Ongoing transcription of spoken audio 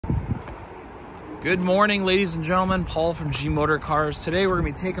Good morning, ladies and gentlemen. Paul from Gmotorcars. Today we're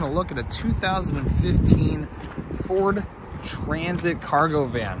going to be taking a look at a 2015 Ford Transit cargo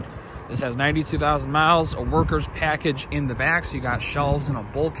van. This has 92,000 miles, a worker's package in the back, so you got shelves and a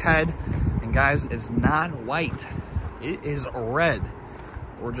bulkhead. And guys, it's not white. It is red.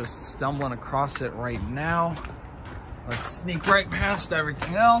 We're just stumbling across it right now. Let's sneak right past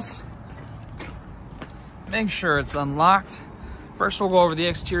everything else. Make sure it's unlocked. First, we'll go over the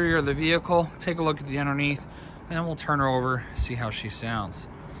exterior of the vehicle, take a look at the underneath, and then we'll turn her over, see how she sounds.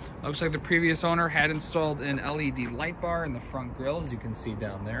 Looks like the previous owner had installed an LED light bar in the front grille, as you can see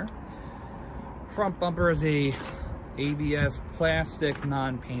down there. Front bumper is a ABS plastic,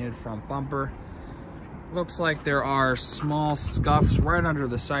 non-painted front bumper. Looks like there are small scuffs right under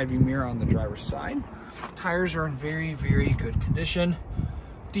the side view mirror on the driver's side. Tires are in very, very good condition.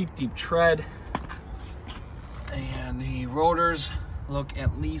 Deep tread. And the rotors look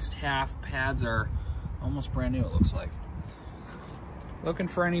at least half. Pads are almost brand new, it looks like. Looking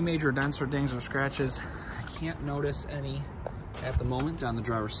for any major dents or dings or scratches. I can't notice any at the moment down the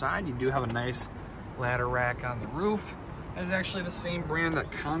driver's side. You do have a nice ladder rack on the roof. That is actually the same brand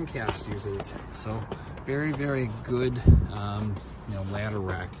that Comcast uses. So very, very good ladder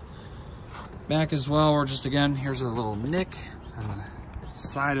rack. Back as well, or just again, here's a little nick on the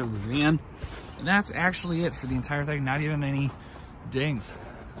side of the van. And that's actually it for the entire thing, not even any dings.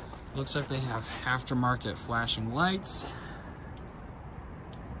 Looks like they have aftermarket flashing lights.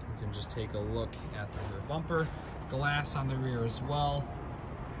 You can just take a look at the rear bumper. Glass on the rear as well.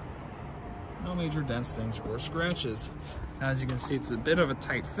 No major dents, dings, or scratches. Now, as you can see, it's a bit of a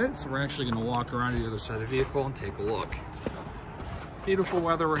tight fit, so we're actually going to walk around to the other side of the vehicle and take a look. Beautiful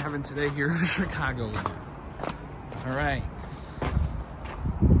weather we're having today here in Chicagoland. All right.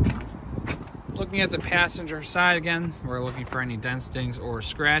 Looking at the passenger side again, we're looking for any dents, dings, or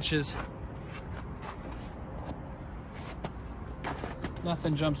scratches.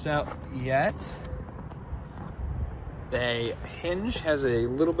 Nothing jumps out yet. The hinge has a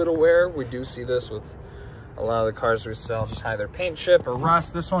little bit of wear. We do see this with a lot of the cars we sell, just either paint chip or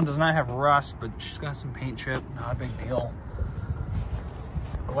rust. This one does not have rust, but she's got some paint chip, not a big deal.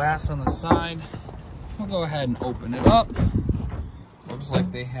 Glass on the side. We'll go ahead and open it up. Looks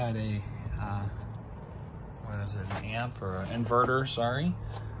like they had a an amp or an inverter, sorry.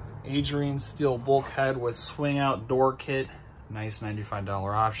 Adrian steel bulkhead with swing out door kit. Nice $95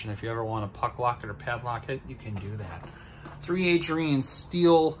 option. If you ever want to puck lock it or padlock it, you can do that. 3 Adrian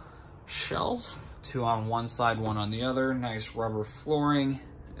steel shelves, 2 on one side, 1 on the other. Nice rubber flooring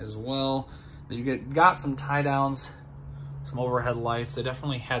as well. You got some tie downs, some overhead lights. They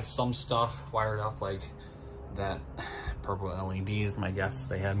definitely had some stuff wired up like that. Purple LEDs, my guess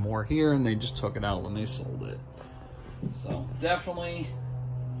they had more here and they just took it out when they sold it. So definitely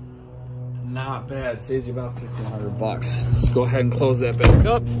not bad. Saves you about $1,500. Let's go ahead and close that back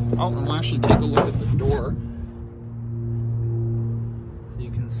up. Oh, and we'll actually take a look at the door so you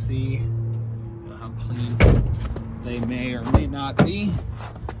can see how clean they may or may not be.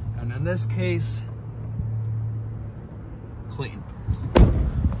 And in this case, clean.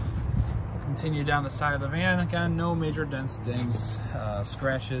 Continue down the side of the van. Again, no major dents, dings,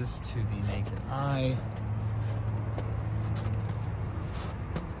 scratches to the naked eye.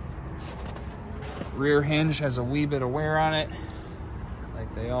 Rear hinge has a wee bit of wear on it,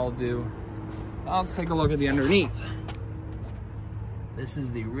 like they all do. Now let's take a look at the underneath. This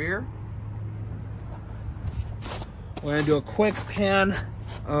is the rear. We're gonna do a quick pan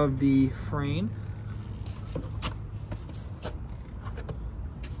of the frame.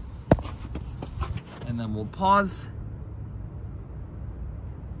 And then we'll pause.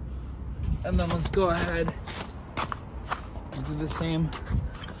 And then let's go ahead and do the same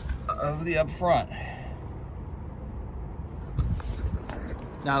of the up front.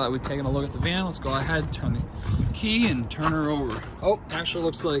 Now that we've taken a look at the van, let's go ahead, turn the key and turn her over. Oh, actually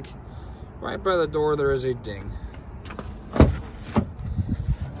looks like right by the door there is a ding. All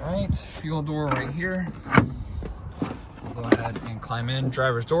right, fuel door right here. We'll go ahead and climb in.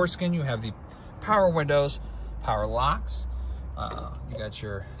 Driver's door skin, you have the power windows, power locks. You got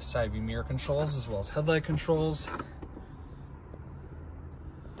your side view mirror controls as well as headlight controls.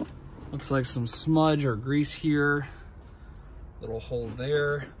 Looks like some smudge or grease here. Little hole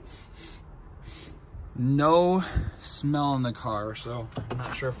there. No smell in the car, so I'm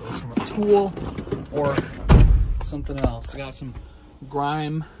not sure if it was from a tool or something else. Got some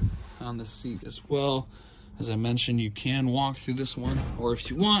grime on the seat as well. As I mentioned, you can walk through this one, or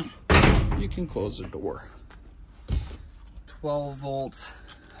if you want, you can close the door. 12 volt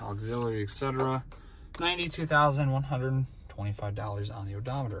auxiliary, etc. $92,125 on the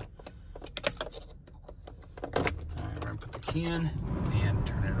odometer. put the key in and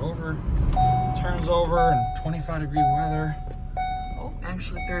turn it over. Turns over in 25-degree weather. Oh,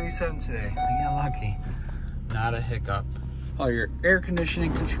 actually 37 today. I got lucky. Not a hiccup. All your air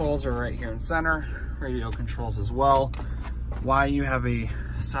conditioning controls are right here in center. Radio controls as well. Why you have a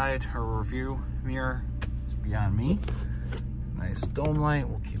side or review mirror is beyond me. Nice dome light,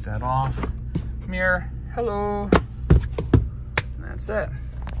 we'll keep that off. Mirror, hello. And that's it.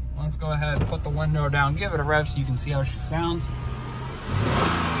 Let's go ahead and put the window down, give it a rev so you can see how she sounds.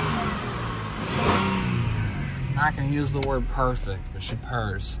 I'm not gonna use the word perfect, but she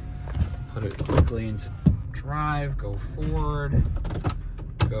purrs. Put it quickly into drive, go forward,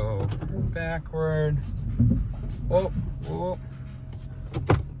 go backward. Whoa, whoa.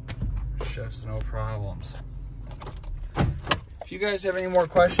 Shifts, no problems. If you guys have any more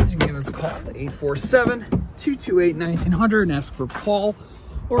questions, you can give us a call at 847-228-1900 and ask for Paul,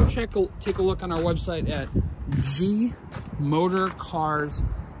 or take a look on our website at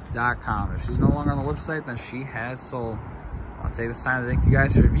Gmotorcars.com. If she's no longer on the website, then she has sold. I'll take this time to thank you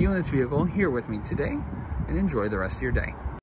guys for viewing this vehicle here with me today, and enjoy the rest of your day.